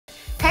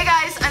Hey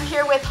guys, I'm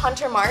here with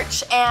Hunter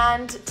March,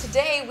 and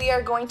today we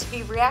are going to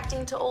be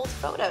reacting to old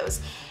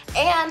photos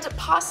and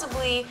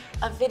possibly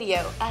a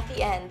video at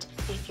the end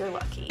if you're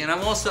lucky. And I'm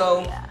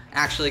also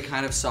actually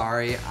kind of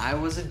sorry. I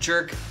was a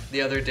jerk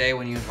the other day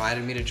when you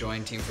invited me to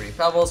join Team Fruity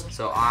Pebbles,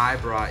 so I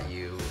brought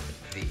you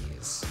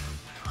these.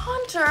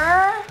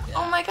 Hunter!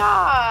 Oh my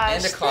gosh,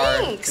 And a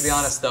card. thanks. To be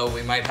honest though,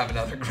 we might have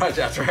another grudge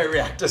after I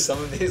react to some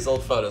of these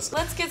old photos.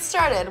 Let's get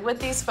started with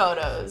these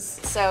photos.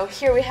 So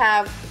here we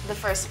have the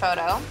first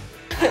photo.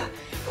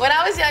 When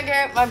I was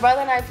younger, my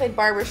brother and I played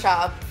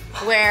barbershop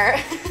where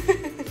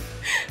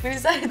we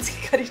decided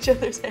to cut each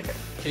other's hair.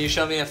 Can you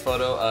show me a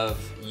photo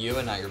of you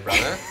and not your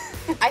brother?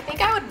 I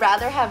think I would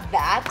rather have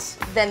that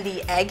than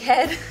the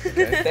egghead.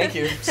 Okay, thank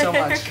you so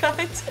much.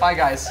 Haircut. Bye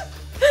guys.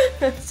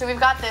 So we've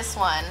got this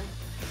one.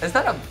 Is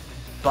that a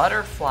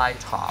butterfly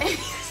top?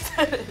 Yes,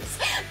 that is.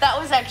 That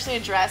was actually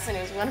a dress and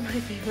it was one of my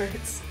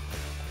favorites.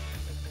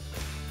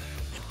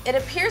 It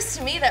appears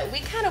to me that we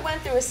kind of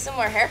went through a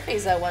similar hair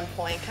phase at one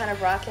point, kind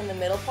of rocking the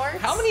middle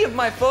parts. How many of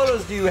my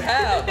photos do you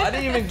have? I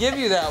didn't even give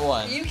you that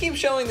one. You keep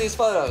showing these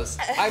photos.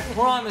 I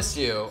promise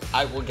you,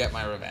 I will get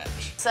my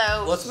revenge.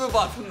 So let's move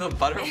on from the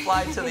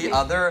butterfly to the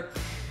other.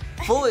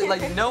 Fully,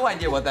 like, no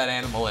idea what that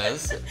animal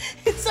is.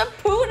 It's a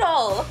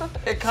poodle.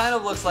 It kind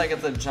of looks like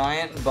it's a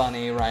giant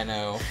bunny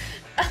rhino.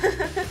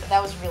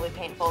 That was really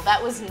painful.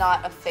 That was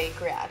not a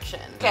fake reaction.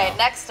 Okay, No.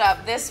 next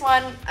up, this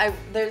one,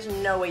 there's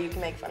no way you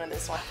can make fun of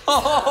this one.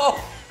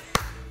 Oh,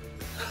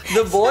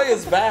 the boy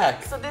is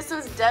back. So this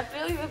was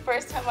definitely the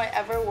first time I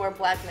ever wore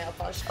black nail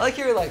polish. I like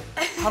you're like,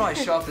 how do I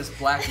show off this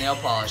black nail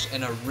polish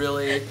in a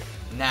really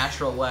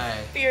natural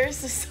way?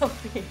 Fierce is so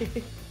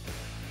big.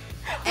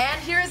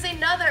 And here's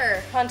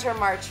another Hunter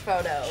March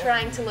photo,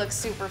 trying to look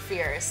super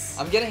fierce.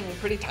 I'm getting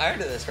pretty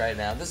tired of this right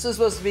now. This is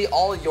supposed to be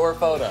all your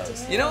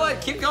photos. You know what?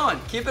 Keep going.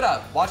 Keep it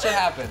up. Watch what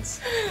happens.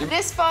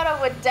 This photo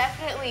would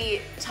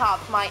definitely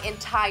top my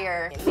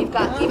entire. We've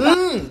got.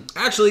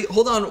 Actually,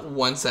 hold on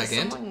one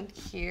second. Someone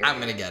here. I'm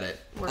gonna get it.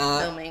 We're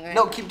filming, right?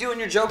 No, keep doing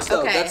your jokes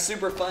though. Okay. That's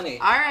super funny.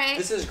 All right.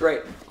 This is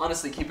great.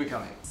 Honestly, keep it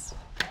coming.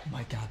 Oh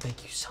my God,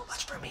 thank you so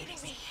much for meeting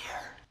me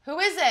here. Who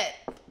is it?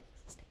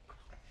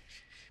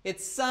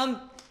 It's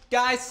some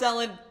guy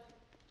selling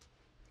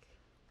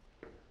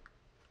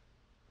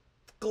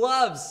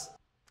gloves.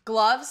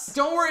 Gloves?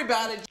 Don't worry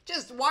about it.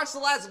 Just watch the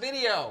last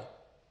video.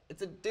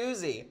 It's a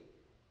doozy.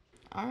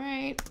 All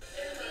right.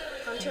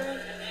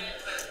 Hunter?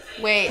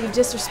 Wait. You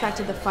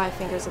disrespected the 5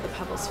 fingers of the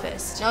Pebbles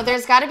fist. No,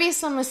 there's gotta be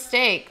some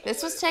mistake.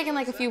 This was taken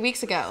like a few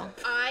weeks ago.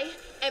 I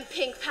am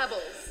Pink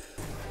Pebbles.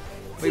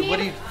 Wait, what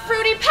do you...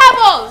 Fruity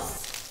Pebbles!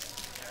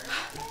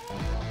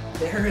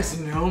 There is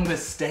no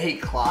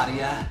mistake,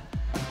 Claudia.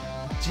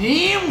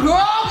 Team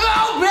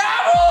Cocoa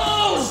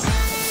Pebbles!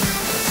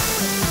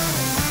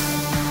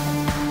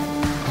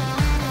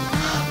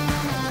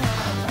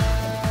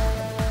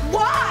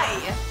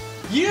 Why?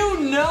 You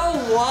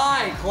know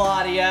why,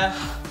 Claudia.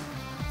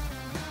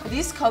 Are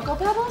these Cocoa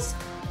Pebbles?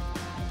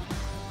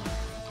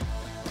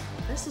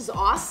 This is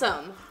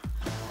awesome.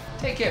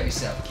 Take care of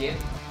yourself, kid.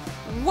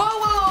 Whoa, whoa,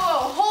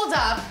 whoa, whoa, hold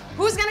up.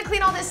 Who's gonna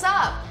clean all this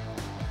up?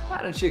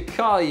 Why don't you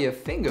call your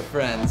finger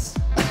friends?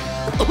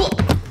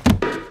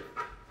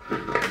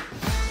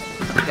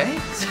 Okay.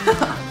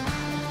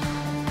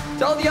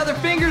 Tell the other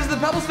fingers of the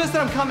Pebbles fist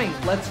that I'm coming.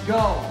 Let's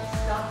go.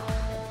 Stop.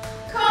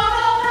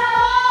 Cocoa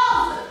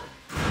Pebbles!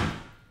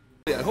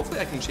 Yeah, hopefully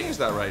I can change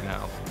that right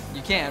now.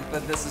 You can't,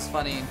 but this is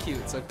funny and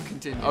cute, so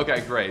continue.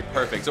 Okay, great,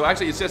 perfect. So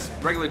actually it's just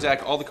regular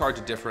deck, all the cards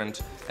are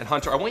different. And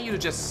Hunter, I want you to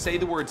just say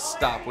the word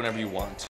stop whenever you want.